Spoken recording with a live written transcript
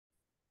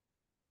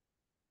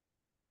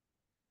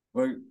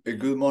Well,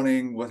 good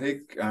morning,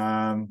 Wathiq.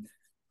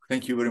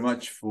 Thank you very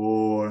much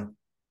for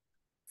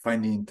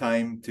finding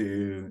time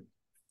to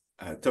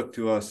talk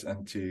to us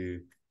and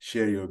to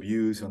share your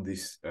views on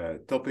this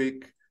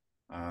topic.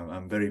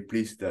 I'm very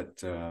pleased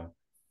that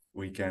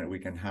we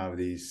can have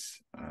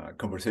this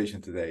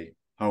conversation today.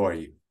 How are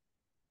you?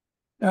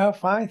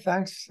 Fine,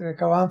 thanks,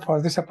 Juan,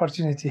 for this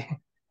opportunity.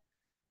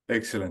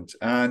 Excellent.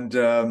 And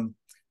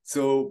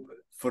so,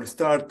 for a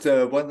start,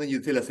 why don't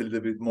you tell us a little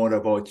bit more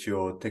about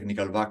your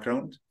technical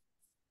background?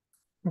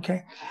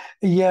 Okay.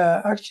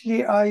 Yeah,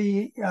 actually,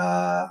 I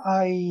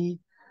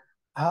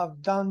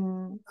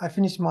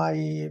finished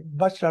my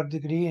bachelor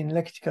degree in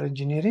electrical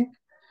engineering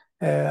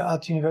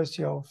at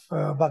University of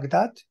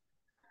Baghdad,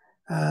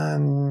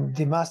 and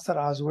the master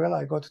as well.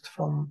 I got it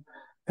from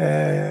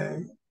uh,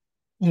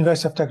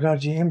 University of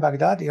Technology in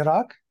Baghdad,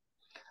 Iraq,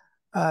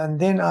 and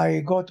then I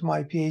got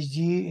my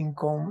PhD in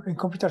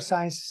computer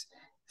science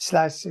 /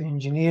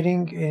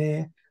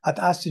 engineering at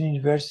Aston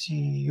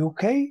University,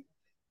 UK,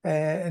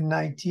 in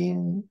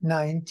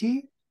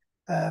 1990.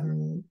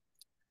 Um,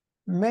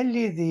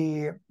 Mainly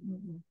the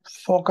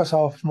focus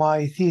of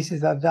my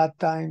thesis at that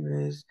time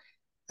is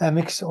a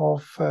mix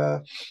of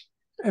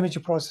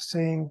image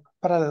processing,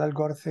 parallel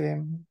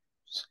algorithm,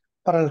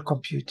 parallel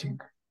computing.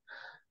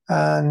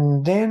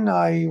 And then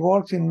I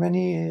worked in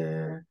many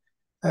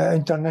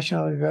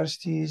international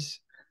universities,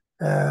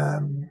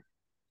 um,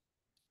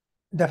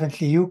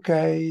 definitely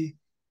UK,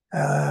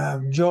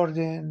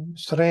 Jordan,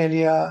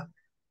 Australia,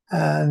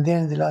 and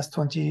then the last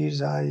 20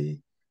 years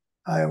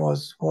I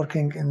was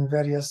working in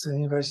various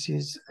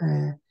universities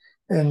in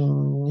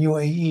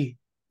UAE.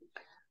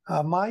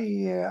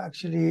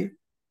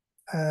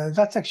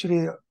 That's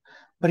actually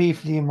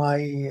briefly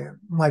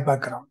my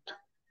background.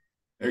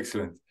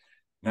 Excellent.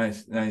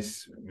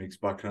 Nice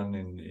mixed background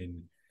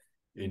in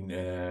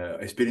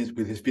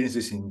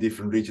experiences in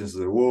different regions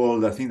of the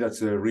world. I think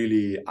that's a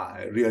really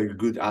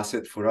good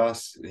asset for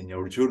us in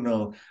your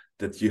journal,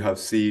 that you have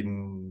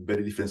seen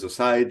very different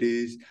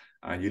societies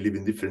and you live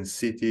in different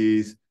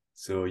cities,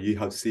 so you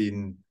have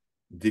seen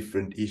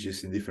different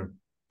issues in different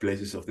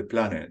places of the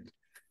planet.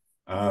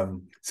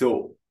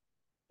 So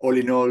all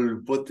in all,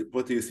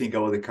 what do you think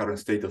about the current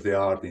state of the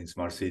art in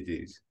smart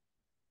cities?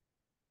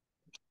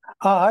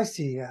 I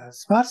see.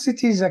 Smart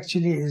cities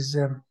actually is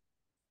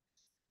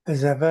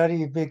a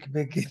very big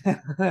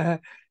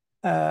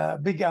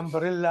big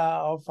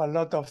umbrella of a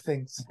lot of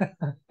things.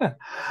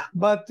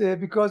 But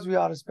because we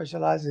are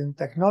specialized in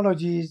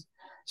technologies,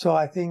 so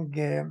I think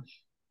uh,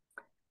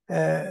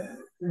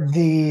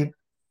 the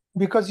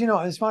because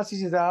in smart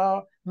cities there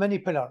are many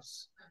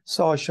pillars: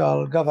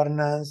 social,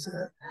 governance,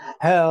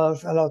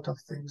 health, a lot of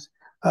things.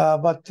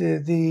 But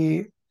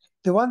the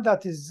one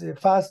that is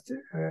that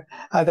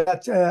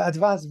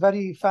advanced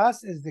very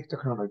fast is the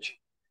technology.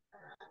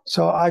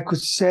 So I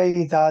could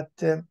say that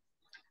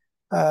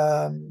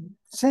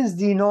since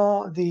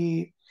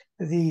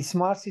the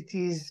smart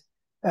cities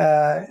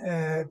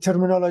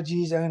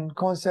terminologies and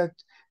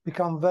concept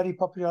become very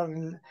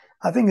popular,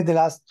 I think in the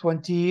last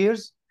 20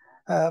 years,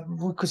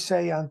 we could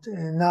say, and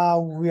now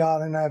we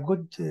are in a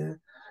good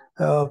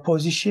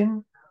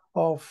position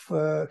of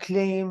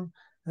claim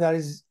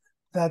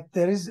that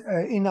there is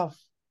enough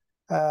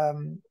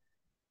um,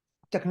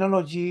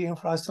 technology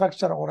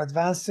infrastructure or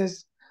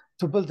advances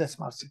to build the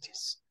smart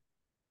cities.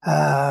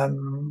 Like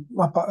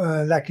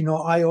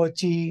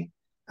IoT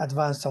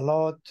advanced a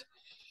lot,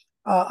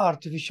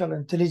 artificial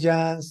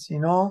intelligence,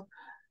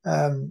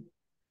 um,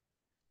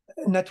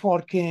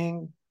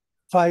 networking,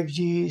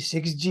 5G,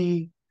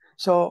 6G.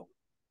 So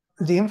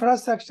the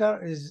infrastructure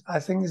I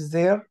think, is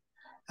there,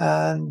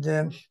 and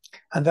there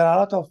are a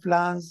lot of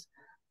plans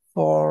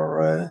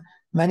for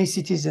many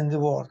cities in the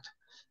world.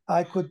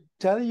 I could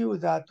tell you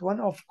that one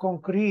of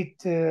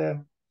concrete uh,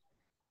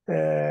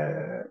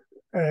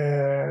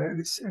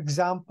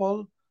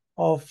 example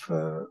of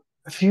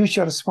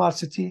future smart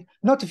city,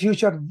 not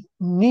future,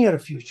 near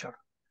future,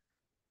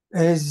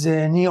 is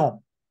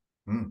NEOM.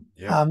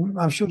 Yeah.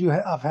 I'm sure you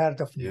have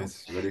heard of NEOM.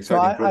 Yes, very So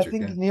exciting I project.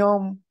 think Yeah.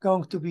 NEOM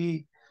going to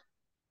be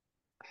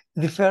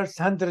the first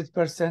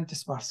 100%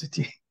 smart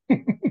city.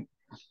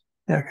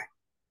 Okay.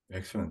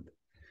 Excellent.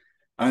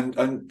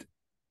 And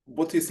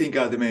what do you think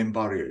are the main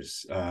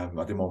barriers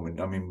at the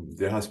moment? I mean,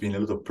 there has been a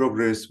lot of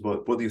progress,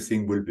 but what do you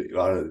think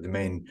are the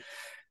main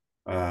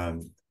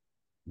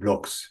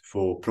blocks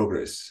for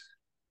progress?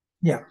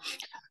 Yeah.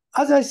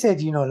 As I said,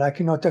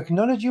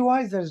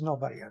 technology-wise, there's no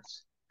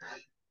barriers.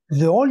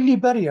 The only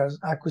barriers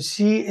I could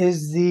see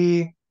is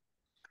the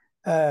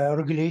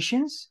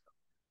regulations,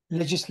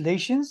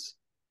 legislations,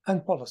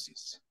 and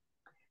policies.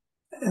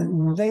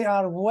 And they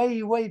are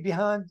way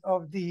behind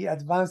of the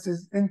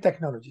advances in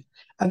technology.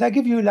 And I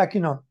give you,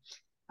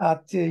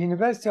 at the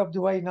University of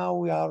Dubai now,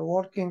 we are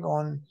working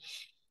on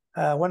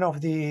one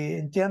of the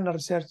internal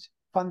research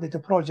funded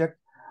project,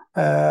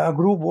 a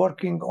group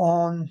working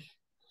on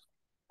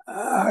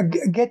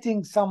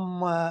getting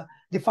some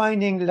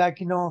defining,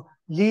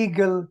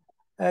 legal,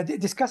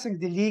 discussing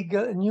the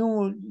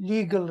new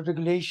legal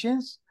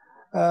regulations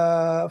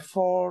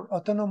for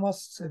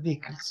autonomous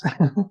vehicles.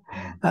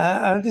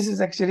 And this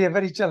is actually a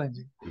very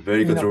challenging.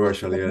 Very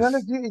controversial, yes.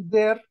 Technology is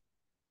there,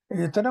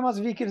 autonomous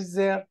vehicles is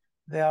there,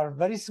 they are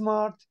very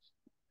smart,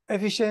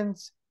 efficient,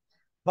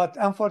 but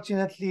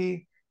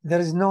unfortunately, there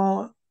is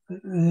no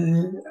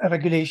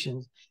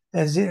regulations.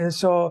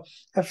 So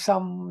if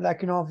some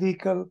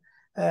vehicle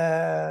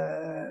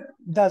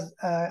does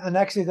an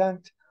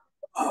accident,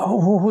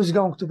 who's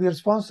going to be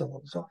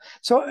responsible?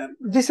 So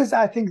this is,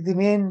 I think, the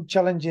main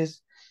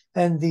challenges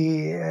in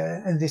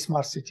the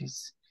smart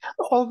cities.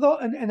 Although,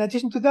 in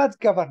addition to that,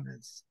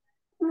 governance,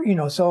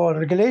 so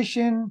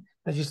regulation,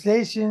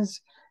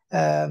 legislations,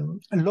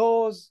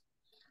 laws,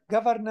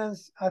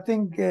 governance, I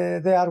think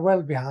they are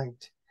well behind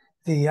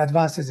the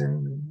advances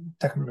in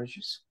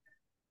technologies.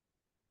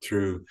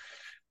 True.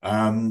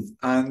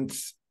 And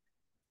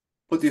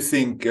what do you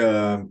think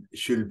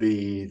should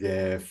be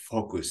the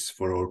focus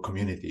for our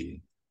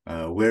community?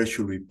 Where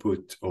should we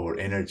put our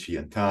energy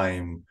and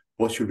time?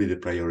 What should be the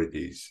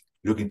priorities?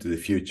 Looking to the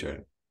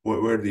future,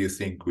 where do you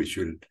think we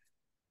should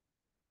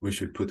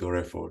put our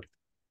effort?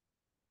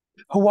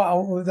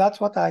 Well, that's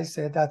what I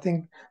said. I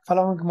think,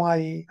 following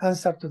my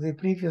answer to the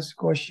previous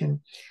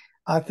question,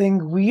 I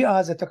think we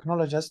as a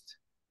technologist,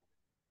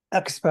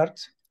 expert,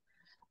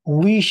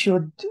 we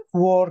should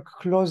work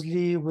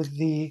closely with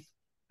the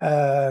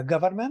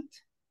government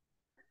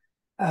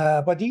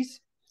bodies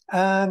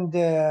and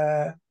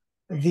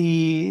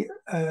the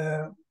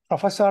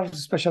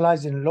professors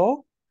specialized in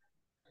law,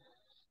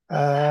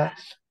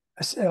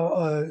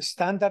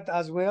 standard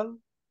as well.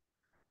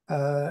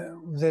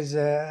 There's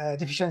a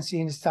deficiency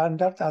in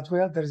standard as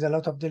well. There's a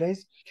lot of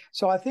delays.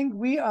 So I think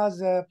we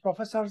as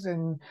professors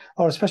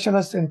or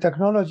specialists in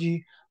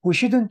technology, we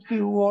shouldn't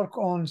work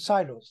on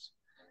silos.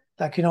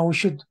 We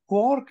should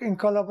work in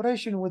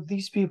collaboration with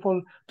these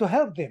people to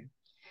help them.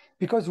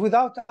 Because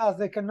without us,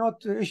 they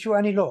cannot issue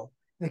any law.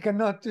 They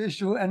cannot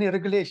issue any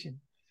regulation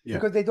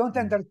because they don't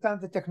understand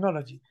the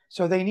technology.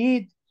 So they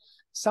need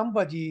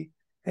somebody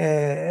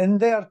in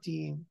their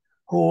team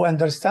who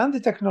understand the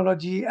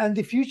technology and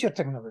the future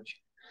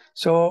technology.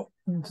 So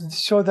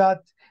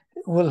that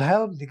will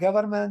help the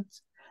government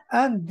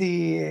and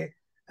the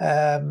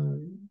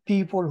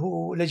people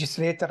who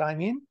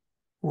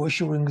who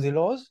issuing the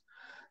laws,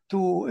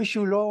 to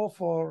issue law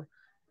for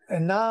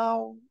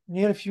now,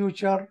 near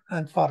future,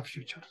 and far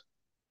future.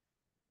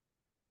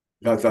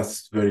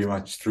 That's very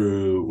much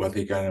true,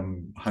 Wathiq.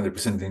 I'm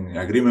 100% in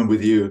agreement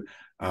with you.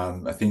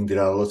 I think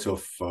there are lots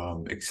of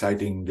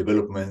exciting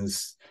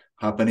developments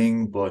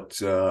happening, but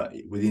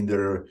within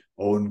their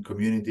own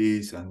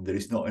communities, and there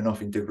is not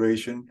enough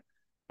integration.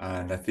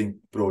 And I think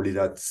probably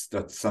that's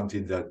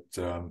something that,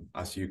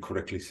 as you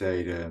correctly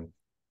said,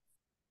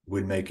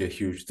 will make a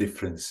huge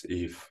difference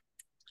if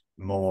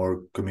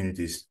more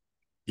communities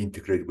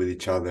integrate with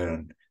each other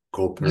and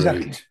cooperate.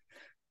 Exactly.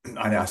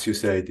 And as you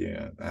said,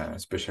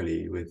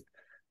 especially with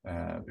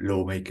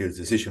lawmakers,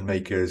 decision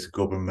makers,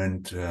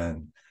 government,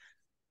 and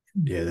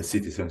the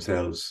cities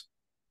themselves.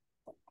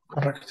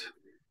 Correct.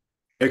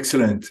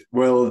 Excellent.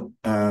 Well,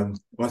 I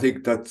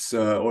think that's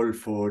all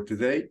for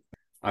today.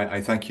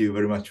 I thank you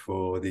very much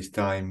for this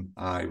time.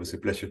 It was a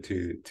pleasure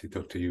to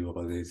talk to you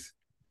about this.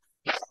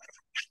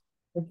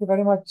 Thank you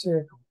very much.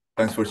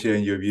 Thanks for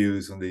sharing your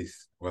views on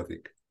this,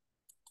 Wathiq.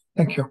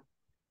 Thank you.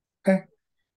 Okay.